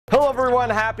Hello everyone,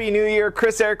 Happy New Year.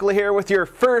 Chris Erkle here with your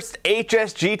first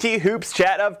HSGT Hoops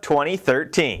Chat of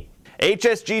 2013.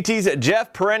 HSGT's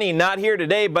Jeff Perenni not here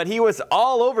today, but he was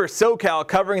all over SoCal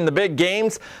covering the big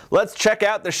games. Let's check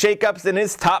out the shakeups in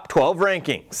his top 12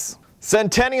 rankings.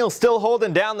 Centennial still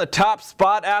holding down the top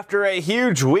spot after a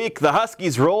huge week. The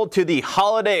Huskies rolled to the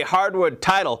Holiday Hardwood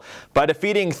title by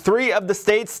defeating 3 of the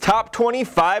state's top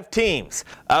 25 teams.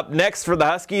 Up next for the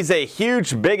Huskies, a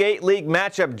huge Big 8 League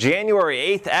matchup January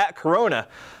 8th at Corona,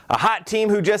 a hot team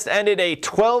who just ended a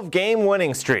 12-game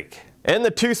winning streak. In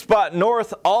the 2-spot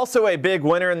North, also a big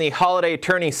winner in the Holiday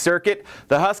Tourney circuit,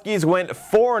 the Huskies went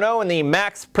 4-0 in the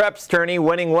Max Preps Tourney,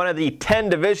 winning one of the 10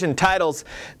 division titles.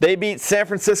 They beat San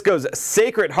Francisco's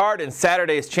Sacred Heart in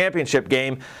Saturday's championship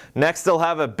game. Next, they'll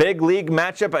have a big league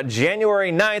matchup on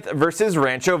January 9th versus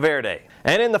Rancho Verde.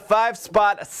 And in the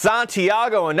 5-spot,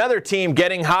 Santiago, another team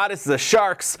getting hot, is the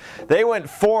Sharks. They went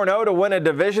 4-0 to win a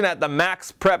division at the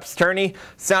Max Preps Tourney.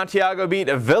 Santiago beat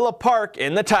Villa Park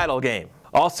in the title game.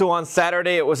 Also on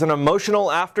Saturday, it was an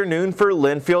emotional afternoon for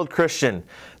Linfield Christian.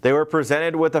 They were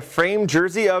presented with a framed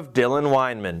jersey of Dylan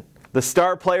Weinman. The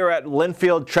star player at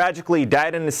Linfield tragically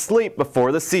died in his sleep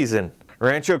before the season.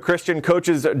 Rancho Christian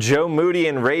coaches Joe Moody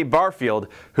and Ray Barfield,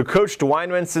 who coached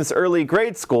Weinman since early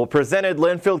grade school, presented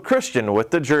Linfield Christian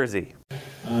with the jersey.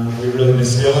 We really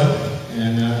miss Dylan,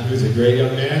 and he was a great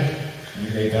young man and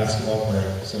a great basketball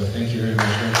player. So thank you very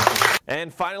much.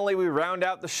 And finally, we round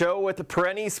out the show with the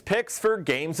Perenni's picks for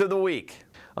Games of the Week.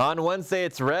 On Wednesday,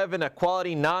 it's Rev in a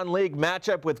quality non-league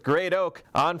matchup with Great Oak.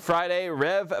 On Friday,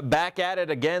 Rev back at it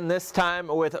again, this time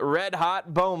with Red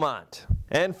Hot Beaumont.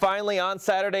 And finally, on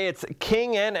Saturday, it's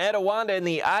King and Etiwanda in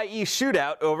the IE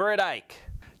shootout over at Ike.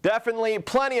 Definitely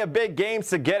plenty of big games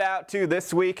to get out to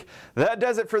this week. That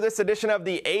does it for this edition of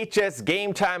the HS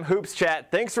Game Time Hoops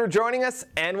Chat. Thanks for joining us,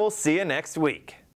 and we'll see you next week.